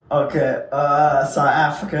Okay, South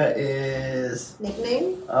Africa is...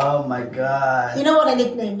 Nickname? Oh my God. You know what a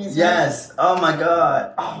nickname is, Yes. right? Oh my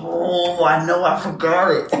God. Oh, I know, I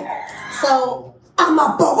forgot it. So, I'm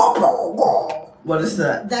a bogo. What is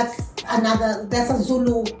that? That's a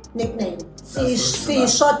Zulu nickname. That's what it's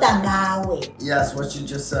Sishotangawe. Yes, what you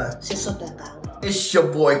just said. Sishotangawe. It's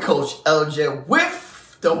your boy, Coach LJ,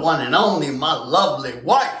 with the one and only, my lovely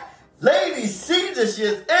wife, Lady Caesar. She's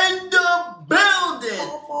in the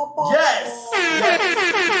building. Yes.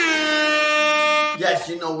 Yes,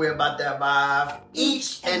 you know we're about that vibe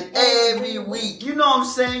each and every week. You know what I'm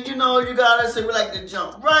saying? You know, you got us, so we like to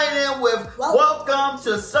jump right in with Welcome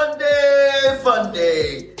to Sunday Fun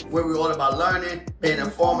Day, where we're all about learning, being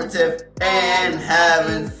informative, and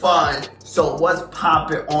having fun. So what's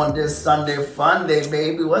popping on this Sunday Fun Day,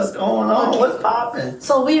 baby? What's going on? Okay. What's popping?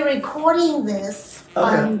 So we're recording this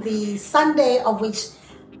on the Sunday of which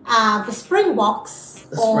the Springboks,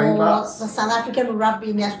 The Springboks, the South African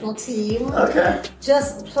rugby national team,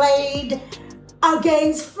 just played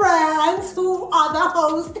against France, who are the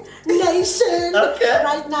host nation.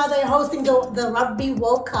 Right now they're hosting the Rugby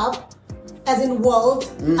World Cup, as in world,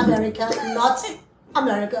 America, not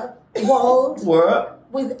America, world.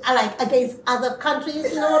 With against other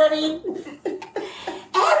countries, you know what I mean?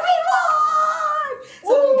 Everyone!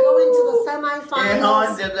 So we go into the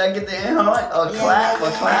semi-finals. Did I get the air horn? Clap.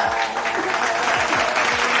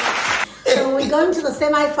 So we go into the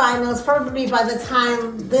semi-finals. Probably by the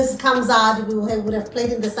time this comes out, we would have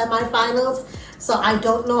played in the semi-finals. So I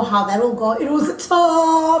don't know how that will go. It was a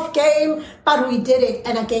tough game, but we did it,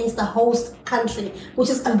 and against the host country, which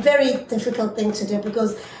is a very difficult thing to do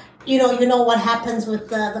because you know what happens with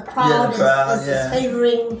the crowd, is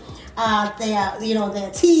favoring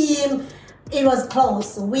their team. It was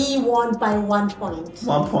close. We won by 1 point.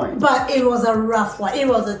 1 point. But it was a rough one. It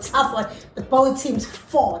was a tough one. The both teams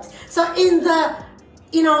fought. So in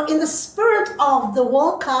the spirit of the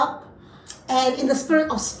World Cup and in the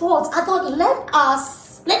spirit of sports, I thought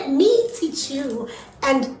let me teach you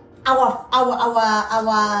and our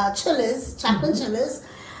chillers, chaplain chillers,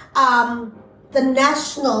 the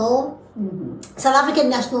national South African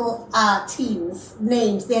national teams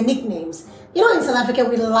names, their nicknames. You know, in South Africa,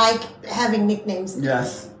 we like having nicknames.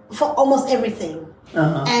 Yes. For almost everything.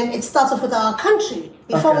 And it starts off with our country.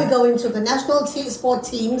 Before we go into the national sport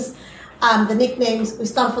teams, the nicknames, we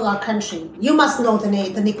start with our country. You must know the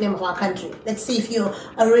nickname of our country. Let's see if you're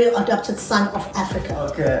a real adopted son of Africa.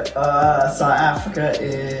 Okay. South Africa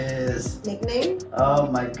is... Nickname? Oh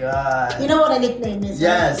my God. You know what a nickname is?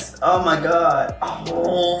 Yes. Right? Oh my God.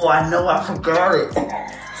 Oh, I know, I forgot it.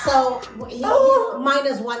 So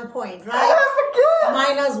minus 1 point, right?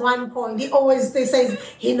 Minus 1 point. They say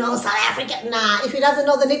he knows South Africa. Nah, if he doesn't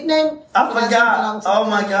know the nickname, I forgot. Oh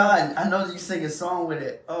my God, I know you sing a song with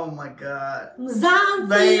it. Oh my God.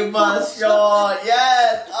 Mzansi for sure.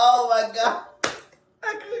 Yes. Oh my God.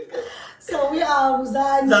 So we are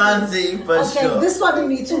Mzansi for sure. Okay, this one you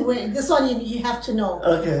need to win. This one you have to know.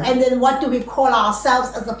 Okay. And then what do we call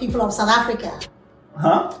ourselves as the people of South Africa?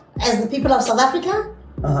 As the people of South Africa?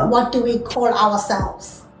 What do we call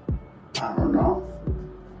ourselves? I don't know.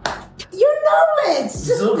 You know it.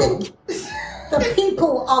 Just think the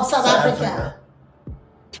people of South Africa.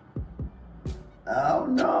 Oh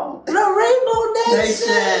no. The Rainbow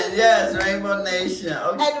Nation. Yes, Rainbow Nation.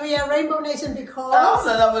 Okay. And we are Rainbow Nation because... Oh,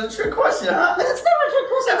 so that was a trick question, huh? It's not a trick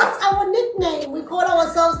question. That's our nickname. We call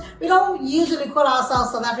ourselves... We don't usually call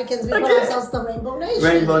ourselves South Africans. We call ourselves the Rainbow Nation.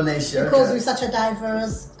 Rainbow Nation. Because we're such a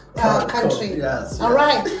diverse country. Yes. All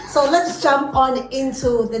right. So let's jump on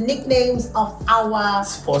into the nicknames of our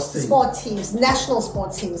sport teams, national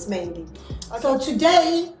sport teams mainly. Okay. So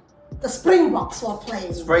today, the Springboks were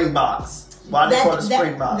playing. Springboks. Why do you call it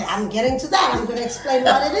Springboks? I'm getting to that. I'm going to explain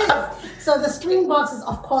what it is. So the Springboks is,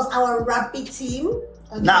 of course, our rugby team.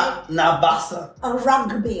 Okay? Not Bassa. A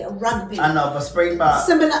rugby. I know, but Springboks.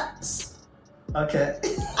 Similar. Okay.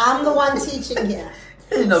 I'm the one teaching here.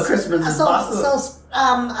 You know, Christmas is Bassa. So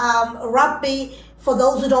rugby, for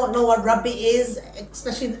those who don't know what rugby is,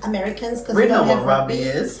 especially Americans, because we know what rugby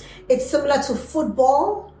is. It's similar to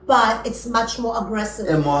football, but it's much more aggressive.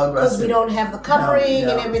 And more aggressive. Because we don't have the covering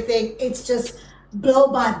and everything. It's just blow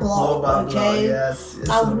by blow. Blow, yes.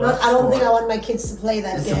 I don't think I want my kids to play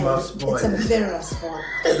that game. It's a rough sport. It's a very rough sport.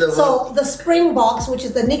 So the Springboks, which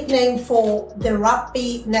is the nickname for the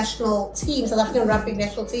rugby national team, South African rugby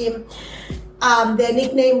national team, their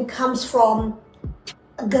nickname comes from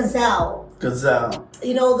gazelle.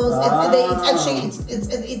 You know those.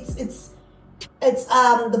 It's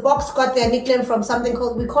the Boks got their nickname from something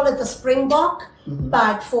called, we call it the Springbok.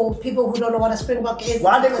 But for people who don't know what a springbok is,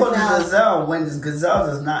 why they call it gazelle when this gazelle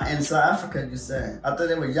is not in South Africa? You say? I thought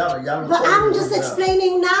they were yellow. But I'm just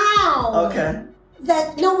explaining now. Okay.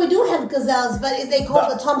 That no, we do have gazelles, but they call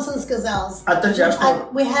the Thompson's gazelles. I thought you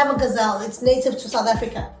actually. We have a gazelle. It's native to South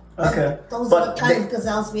Africa. Okay. Those are the kind of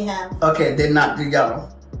gazelles we have. Okay, they're not the yellow.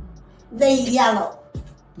 They yellow.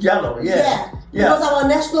 Yellow, yeah. Because our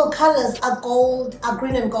national colors are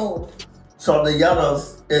green and gold. So the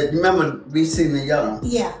yellows, remember we seen the yellow?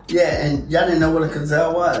 Yeah. Yeah, and y'all didn't know what a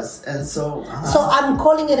gazelle was. And so... So I'm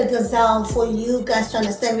calling it a gazelle for you guys to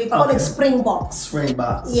understand. We call it springboks.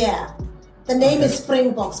 Springboks. Yeah. The name is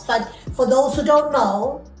springboks. But for those who don't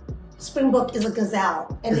know, springbok is a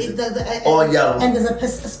gazelle. And all yellow. And there's a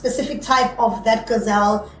specific type of that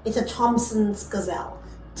gazelle. It's a Thompson's gazelle.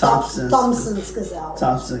 Thompson's gazelle.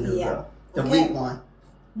 Thompson gazelle. Yeah. The wheat one.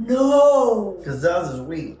 No. Gazelles is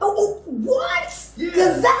wheat. Oh, what?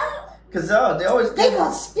 Yeah. Gazelle, they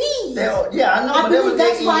got speed. I know, but they were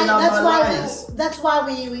eating lions. That's why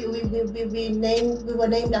we were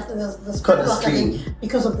named after the springbok, I think,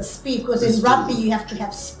 because of the speed. Because in rugby you have to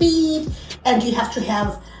have speed and you have to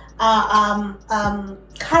have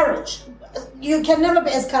courage. You can never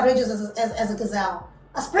be as courageous as a gazelle.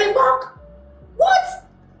 A springbok? What?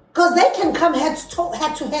 Because they can come head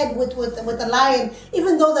to head with the lion,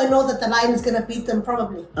 even though they know that the lion is going to beat them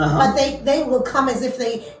probably. But they will come as if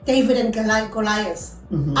they David and Goliath.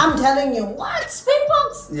 I'm telling you, what?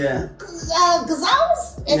 Springboks? Yeah.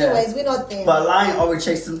 Gazelles? Anyways, we're not there. But a lion always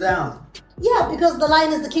chased them down. Yeah, because the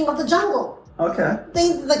lion is the king of the jungle. Okay.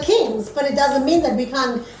 They're the kings, but it doesn't mean that we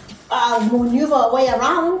can't maneuver our way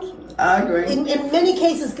around. I agree. In many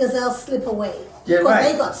cases, gazelles slip away. You're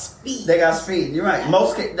right. They got speed. They got speed. You're right.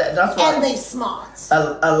 That's why. And they smart.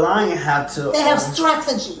 A lion have to. They have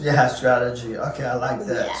strategy. They have strategy. Okay, I like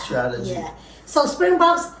that strategy. Yeah. So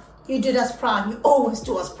Springboks, you did us proud. You always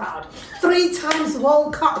do us proud. 3 times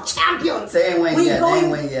World Cup champions. They ain't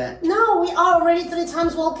win yet. No, we are already 3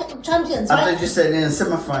 times World Cup champions. I thought you said in the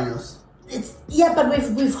semifinals. But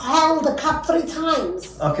we've held the cup 3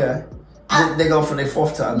 times. Okay. They go for their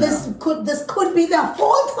 4th time. This could be their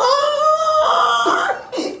 4th time.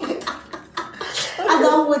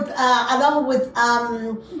 along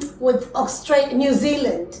with Australia, New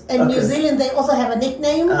Zealand, and New Zealand, they also have a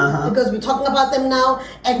nickname because we're talking about them now,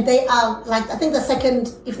 and they are I think the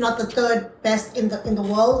 2nd, if not the 3rd best in the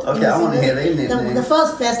world. Okay, I want to hear their nickname. The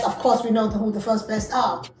 1st best, of course, we know who the 1st best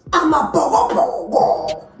are.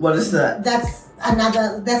 Amabogobogo. What is that? That's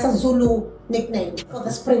a Zulu nickname for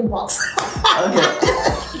the Springboks. Okay.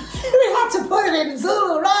 We had to put it in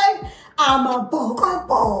Zulu, right?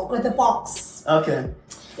 Amabogobogo with the box. Okay.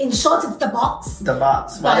 In short, it's the box. The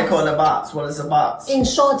box. Why they call it a box? What is a box? In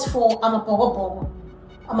short for Amabogobogo.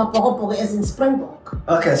 Amabogobogo is in Springbok.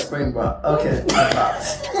 Okay, Springbok. Okay, the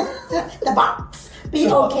box. The box.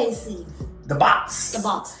 BOKC. The box. The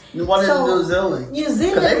box. What is New Zealand? New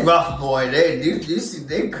Zealand. Cause they rough, boy. You see,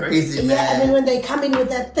 they crazy, man. Yeah, and then when they come in with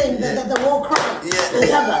that thing, the war cry.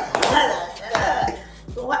 Yeah.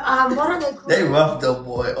 What are they called? They rough though,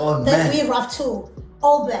 boy. Oh man. We rough too.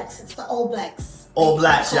 All Blacks. It's the All Blacks. All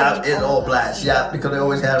Blacks, yeah. It's All Blacks, yeah. Because they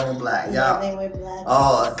always had all black, yeah. They wear black.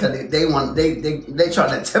 Oh, cause they try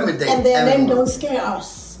to intimidate. And their name don't scare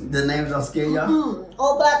us. The names don't scare y'all? Mm-hmm.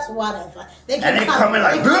 All Blacks, whatever. They coming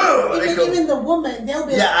like, even the woman, they'll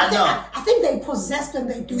be I think they possessed when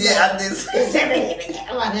they do that. Yeah,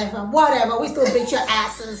 I did. Whatever. We still beat your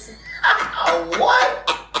asses.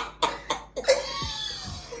 What?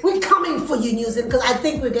 We're coming for you, New Zealand, because I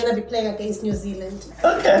think we're going to be playing against New Zealand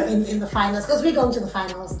in the finals, because we're going to the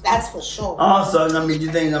finals, that's for sure. Oh, so you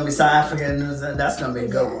think it's going to be South Africa and New Zealand? That's going to be a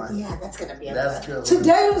good one. Yeah, that's going to be good one.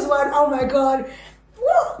 Today was one, oh my God.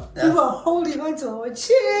 We were holding on to our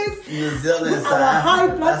cheers. New Zealand and South Our high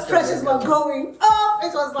Africa. blood pressures were going up.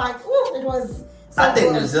 It was like, it was... So I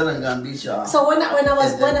think New Zealand gonna beat y'all. So when I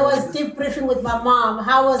was debriefing with my mom,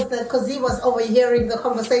 because he was overhearing the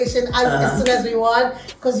conversation as soon as we won,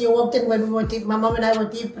 because you walked in when we were my mom and I were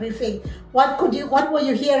debriefing. What were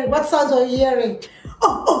you hearing? What sounds were you hearing?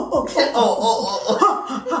 Oh.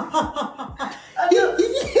 He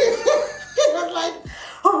was like,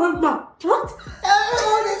 oh mama, what?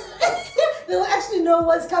 They will actually know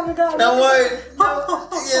what's coming on. No way.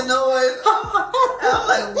 You know what? I'm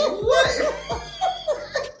like, what?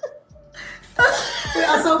 We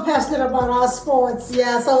are so passionate about our sports.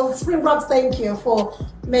 Yeah, so Springboks, thank you for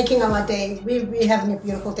making our day. We're having a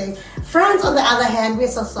beautiful day. France, on the other hand, we're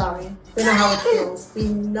so sorry. We know how it feels. We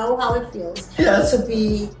know how it feels to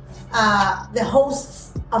be the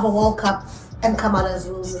hosts of a World Cup and come out as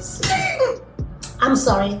losers. I'm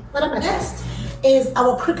sorry, but I'm next. is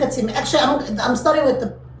our cricket team. Actually, I'm starting with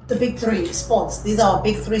the big three sports. These are our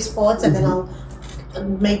big three sports, and then I'll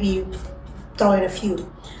maybe throw in a few.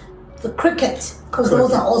 The cricket, because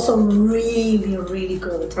those are also really, really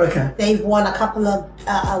good. Okay. They've won a couple of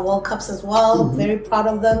World Cups as well. Very proud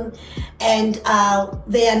of them. And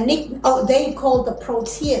they called the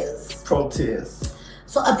Proteas. Proteas.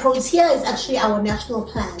 So a protea is actually our national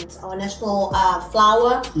plant, our national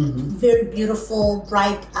flower. Very beautiful,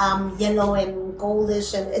 bright yellow and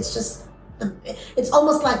goldish, and it's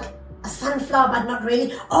almost like a sunflower, but not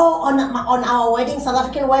really. Oh, on our wedding, South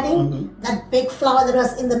African wedding, that big flower that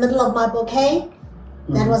was in the middle of my bouquet,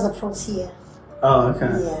 that was a protea. Oh, okay.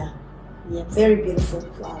 Yeah, very beautiful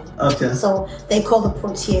flower. Okay. So they call the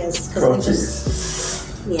Proteas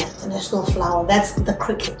because the national flower. That's the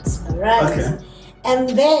cricket, all right? Okay. And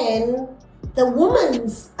then the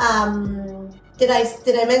women's. Did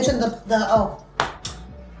I mention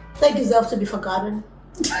they deserve to be forgotten.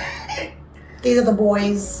 These are the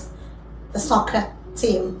boys. The soccer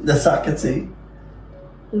team. The soccer team.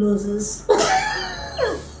 Losers.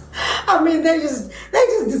 I mean, they're just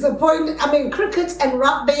disappointed. I mean, cricket and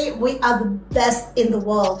rugby, we are the best in the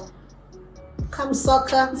world. Come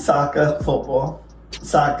soccer. Soccer, football.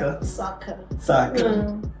 Soccer.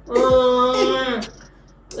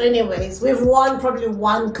 Anyways, we've won probably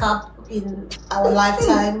one cup in our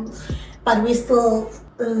lifetime, but we still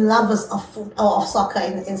lovers of soccer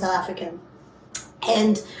in South Africa.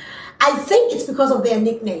 And I think it's because of their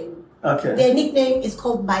nickname. Okay. Their nickname is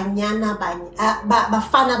called Bafana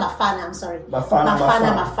Bafana. I'm sorry. Bafana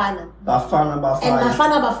Bafana. And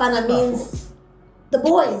Bafana means the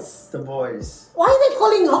boys. The boys. Why are they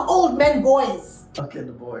calling old men boys? Okay,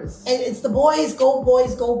 the boys. And it's the boys, go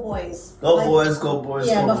boys, go boys. Go boys, go boys,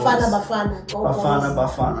 yeah, go Bafana boys. Bafana. Go Bafana,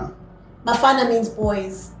 boys. Bafana. Bafana means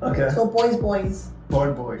boys. Okay. So boys. Boys.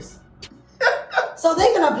 So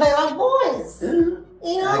they're gonna play like boys.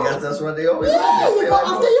 You know? I guess that's what they always you go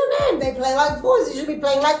after your name. They play like boys. You should be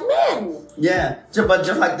playing like men. Yeah, but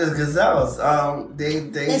just like the Gazelles,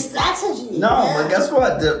 they strategy. No, but guess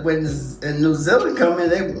what? When in New Zealand come in,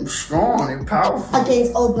 they strong, they powerful.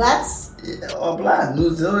 Against All Blacks? Yeah, All Blacks.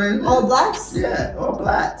 New Zealand. All Blacks? Yeah, All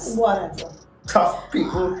Blacks. Whatever. Tough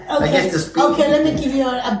people. Okay. Against the speed. Okay, let me give you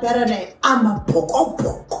a better name. I'm a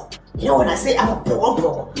poko. You know when I say I'm a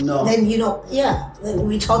poko? No. Then then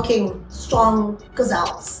we're talking strong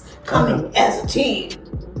Gazelles coming as a team.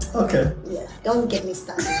 Okay. Yeah, don't get me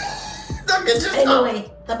started. Don't get you started.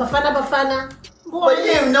 Anyway, the Bafana. Boy, but you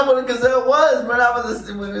didn't even know what a gazelle was when I was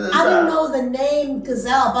listening. I didn't know the name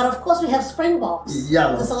gazelle, but of course we have Springboks.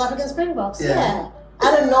 Yeah. The South African Springboks. Yeah.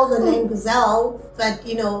 I didn't know the name gazelle, but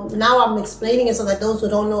now I'm explaining it so that those who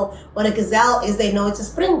don't know what a gazelle is, they know it's a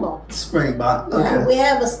springbok. Springbok. Okay. Yeah, we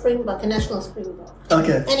have a springbok, a national springbok.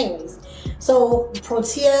 Okay. Anyways, so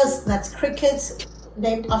Proteas, that's cricket,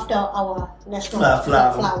 named after our national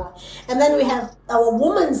flower. And then we have our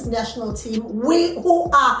women's national team,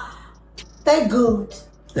 they're good.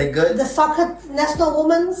 They're good? The soccer national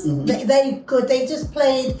women's, they're good. They just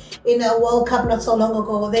played in a World Cup not so long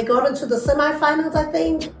ago. They got into the semi-finals, I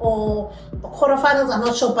think, or quarterfinals, I'm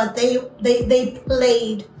not sure, but they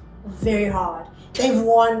played very hard. They've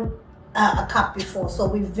won a cup before, so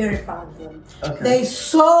we're very proud of them. Okay. They're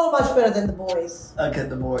so much better than the boys. Okay,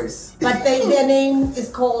 the boys. But their name is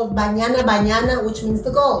called Banyana, which means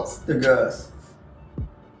the girls. The girls.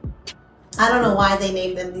 I don't know why they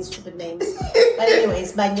named them these stupid names. But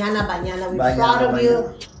anyways, Banyana, we're proud of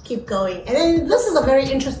you. Keep going. And then this is a very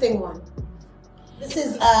interesting one. This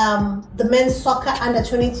is the men's soccer under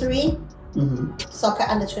 23. Soccer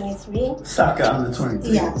under 23. Soccer under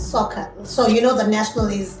 23. Yeah, soccer. So the national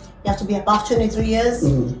is you have to be above 23 years.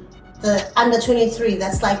 The under 23,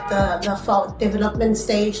 that's like the development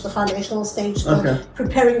stage, the foundational stage,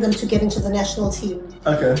 preparing them to get into the national team.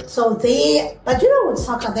 Okay. So but with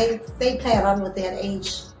soccer, they play around with their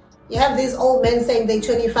age. You have these old men saying they're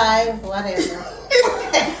 25, whatever.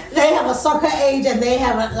 They have a soccer age and they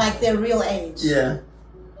have their real age. Yeah.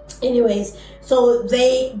 Anyways, so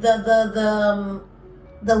the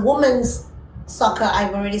women's soccer,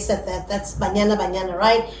 I've already said that. That's Banyana,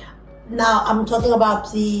 right? Now I'm talking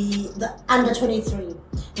about the under 23.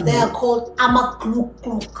 They are called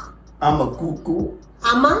Amagluk. Amagluk.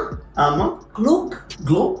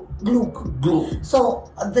 Gluk. So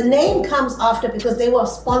the name comes after because they were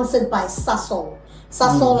sponsored by Sasol.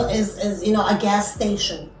 Sasol is a gas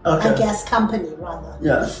station, a gas company rather.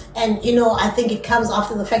 Yeah. And I think it comes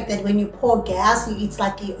after the fact that when you pour gas, it's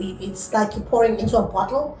like you're pouring into a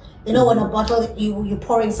bottle. When a bottle you're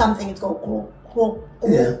pouring something, it goes gluk.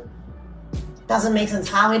 Yeah. doesn't make sense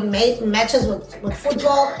how it matches with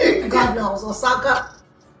football. God knows, or soccer.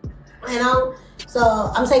 You know. So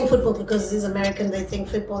I'm saying football because these Americans, they think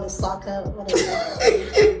football is soccer, whatever.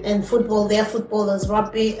 And football, their football is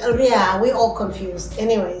rugby. Yeah, we're all confused.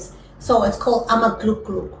 Anyways, so it's called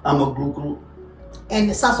Amaglugglug. Amaglugglug. And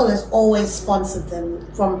Sasol has always sponsored them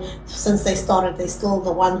since they started. They're still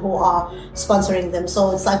the one who are sponsoring them. So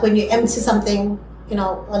it's like when you empty something, you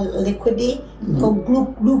know, a liquidy, go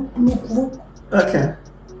gloop, gloop, gloop, gloop. Okay.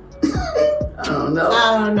 I don't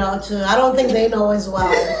know too. I don't think they know as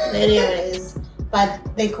well. Anyways. But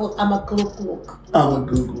they call Amaglugglug.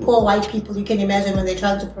 Amaglugglug. Poor white people, you can imagine when they're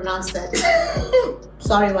trying to pronounce that.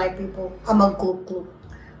 Sorry, white people. Amaglugglug.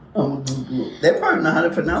 Amaglugglug. They probably know how to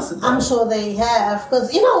pronounce it. Though. I'm sure they have.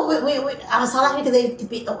 Because, you know, our South Africa,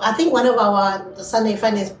 I think one of our Sunday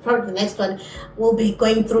Fridays, probably the next one, will be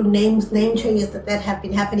going through name changes that have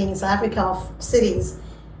been happening in South Africa of cities.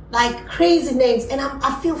 Like crazy names. And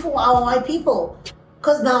I feel for our white people.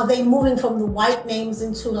 Because now they're moving from the white names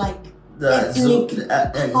into like ethnic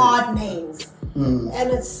hard names. And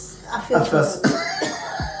I feel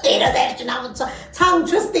you know, that tongue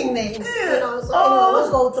twisting names. You know, so anyway,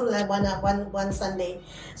 we'll go through that one Sunday.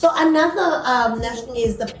 So another national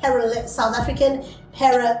is the South African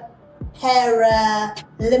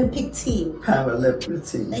Paralympic team. Paralympic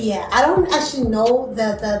team. Yeah, I don't actually know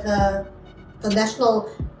the national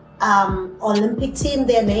Olympic team,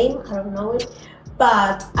 their name. I don't know it.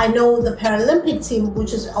 But I know the Paralympic team,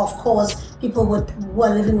 which is, of course, people who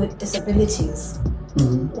are living with disabilities,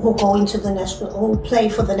 who go into who play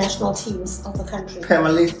for the national teams of the country.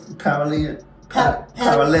 Paralympic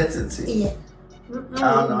team. Yeah.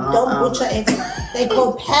 Don't butcher it. They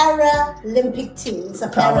call Paralympic team. It's a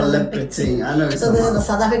Paralympic team. I know. So this is the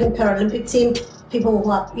South African Paralympic team. People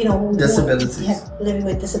who are, you know, disabilities, living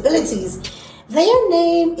with disabilities. Their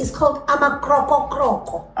name is called Amakroko.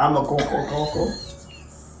 Amakroko.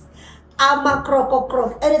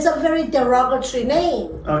 And it's a very derogatory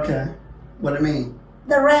name. Okay. What do you mean?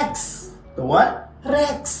 The Rex. The what?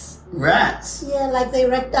 Rex. Rats? Yeah, like they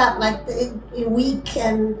wrecked up, like they're weak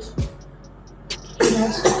and... You know.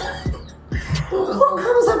 Who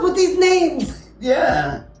comes up with these names?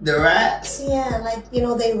 Yeah, the rats? Yeah, like, you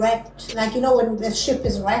know, they wrecked. Like, you know, when the ship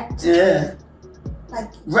is wrecked? Yeah.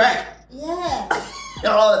 Like... Wrecked? Yeah.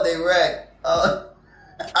 Oh, they wrecked. Oh,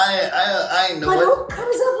 I ain't know. But who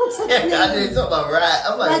comes up with such names? I didn't talk about rat.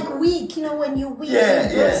 I'm like weak, you know, when you're weak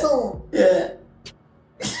and brittle. Yeah.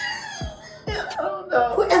 I don't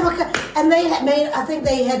know. Whoever, and they had made, I think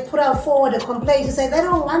they had put out forward a complaint to say they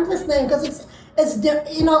don't want this name because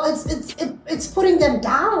it's putting them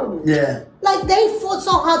down. Yeah. Like they fought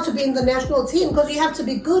so hard to be in the national team because you have to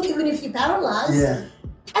be good even if you're paralyzed. Yeah.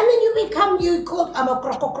 And then you called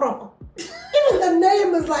Amakroko. Even the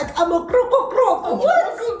name is like Amakroko.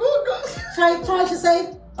 What? Try to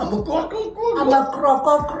say Amakroko.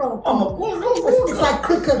 It's like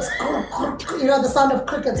crickets. You know the sound of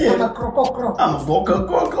crickets. Yeah. Amakroko.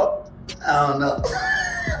 I don't know.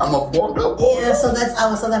 Yeah, so that's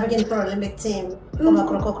our South African Paralympic team.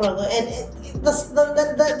 Amakroko. And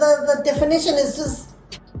the definition is just.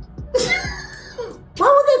 Why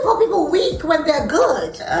would they call people weak when they're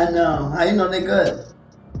good? I know. How you know they're good?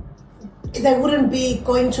 They wouldn't be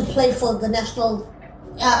going to play for the national,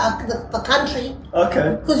 the country.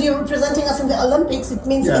 Okay. Because you're representing us in the Olympics. It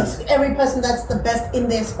means it's every person that's the best in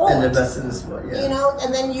their sport. And the best in the sport, yeah. You know,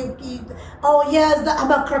 and then you oh yes, the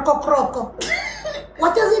Amakroko.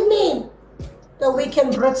 What does it mean? The weak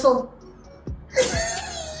and brittle.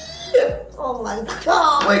 Oh my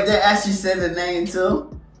God. Wait, they actually said the name too?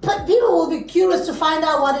 But people will be curious to find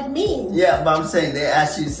out what it means. Yeah, but I'm saying they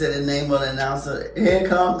actually said the name on the announcer. Here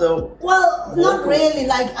comes the... Well, not really.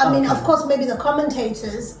 Like, I mean, of course, maybe the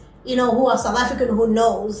commentators, you know, who are South African, who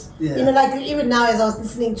knows. Yeah. You know, like even now as I was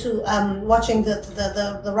listening to, watching the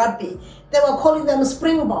rugby, they were calling them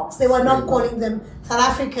Springboks. They were not calling them South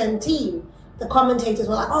African team. The commentators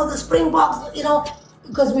were like, oh, the Springboks, you know,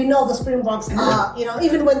 because we know the Springboks are, you know,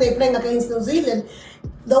 even when they're playing against New Zealand,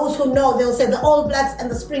 those who know, they'll say the All Blacks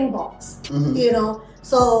and the Springboks, you know.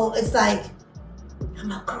 So it's like,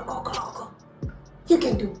 you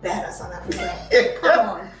can do better, South Africa. Come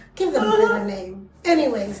on, give them a better name.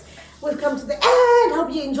 Anyways, we've come to the end.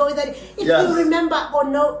 Hope you enjoyed that. If you remember or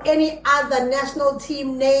know any other national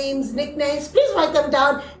team names, nicknames, please write them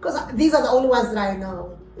down because these are the only ones that I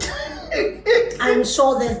know. I'm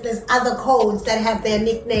sure there's other codes that have their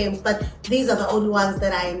nicknames, but these are the only ones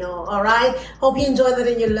that I know. All right. Hope you enjoyed it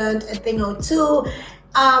and you learned a thing or two.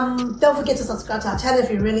 Don't forget to subscribe to our channel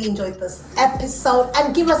if you really enjoyed this episode,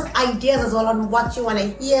 and give us ideas as well on what you want to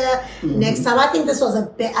hear next time. I think this was a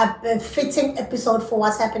fitting episode for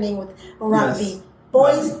what's happening with rugby. Yes.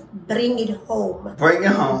 Boys, bring it home. Bring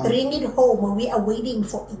it home. Bring it home. We are waiting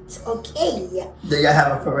for it. Okay. Do you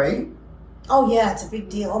have a parade? Oh yeah, it's a big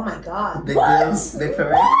deal. Oh my God. Big deal? Big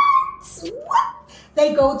parade? What?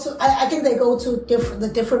 They go to. I think they go to the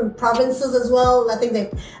different provinces as well. I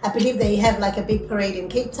believe they have like a big parade in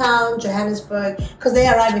Cape Town, Johannesburg, because they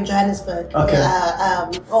arrive in Johannesburg. Okay.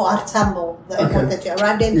 Or Tambo, the airport that you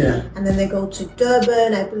arrived in. Yeah. And then they go to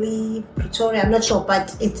Durban, I believe, Pretoria. I'm not sure,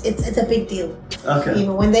 but it's a big deal. Okay. You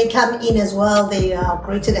know, when they come in as well, they are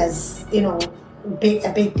greeted as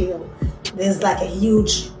a big deal. There's like a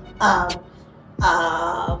huge.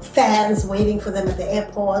 Fans waiting for them at the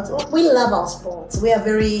airport. We love our sports. We are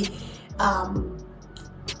very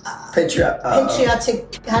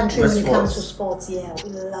patriotic country when it comes to sports. Yeah, we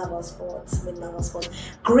love our sports. We love our sports.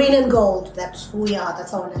 Green and gold. That's who we are.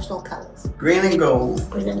 That's our national colors. Green and gold.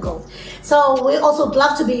 Green and gold. So we also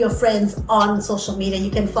love to be your friends on social media. You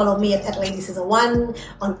can follow me at LadySeason1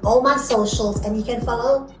 on all my socials, and you can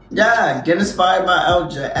follow. Yeah, Get Inspired by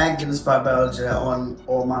LJ at Get Inspired by LJ on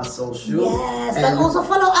all my socials. Yes, and but also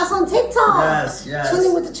follow us on TikTok. Yes.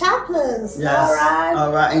 Chilling with the Chaplains. Yes.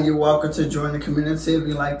 All right. And you're welcome to join the community if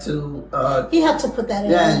you like to. He had to put that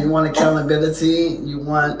in. Yeah, you want accountability. You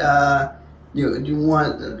want you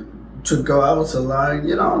want to go out to learn.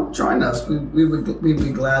 Join us. We'd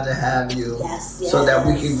be glad to have you. Yes. So that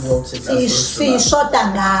we can grow together. See, shut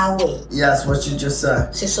that down. Yes, what you just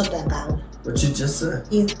said. She shut that down. What you just said.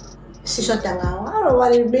 She shut that down. I don't know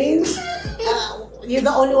what it means. You're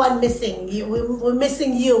the only one missing. We're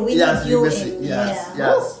missing you. We need you in.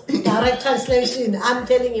 Yes. Direct translation. I'm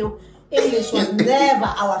telling you, English was never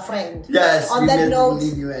our friend. Yes. On that note, we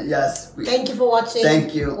need you in. Yes. Thank you for watching.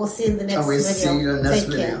 Thank you. We'll see you in the next and we'll video. see you in the next Take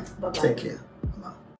video. Care. Bye-bye. Take care.